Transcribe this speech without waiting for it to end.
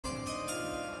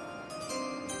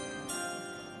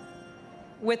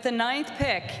With the 9th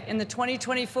pick in the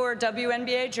 2024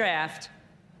 WNBA Draft,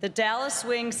 the Dallas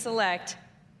Wings select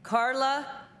Carla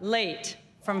Leite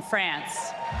from France.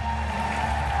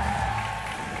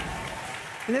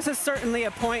 And this is certainly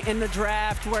a point in the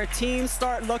draft where teams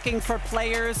start looking for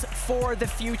players for the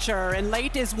future, and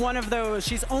Leite is one of those.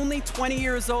 She's only 20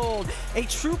 years old. A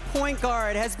true point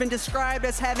guard, has been described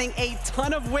as having a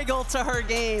ton of wiggle to her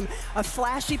game. A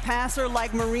flashy passer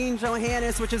like Marine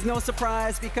Johannes, which is no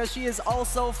surprise because she is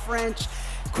also French.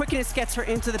 Quickness gets her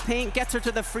into the paint, gets her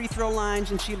to the free throw line,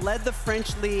 and she led the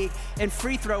French league in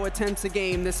free throw attempts a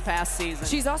game this past season.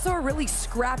 She's also a really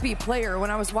scrappy player.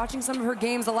 When I was watching some of her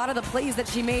games, a lot of the plays that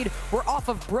she made were off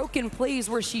of broken plays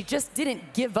where she just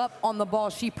didn't give up on the ball.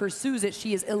 She pursues it.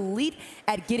 She is elite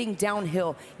at getting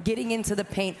downhill, getting into the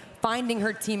paint, finding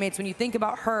her teammates. When you think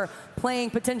about her playing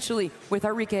potentially with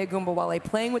Arike Agumbawale,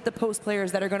 playing with the post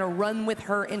players that are going to run with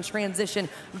her in transition,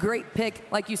 great pick,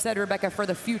 like you said, Rebecca, for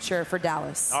the future for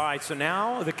Dallas. All right, so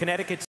now the Connecticut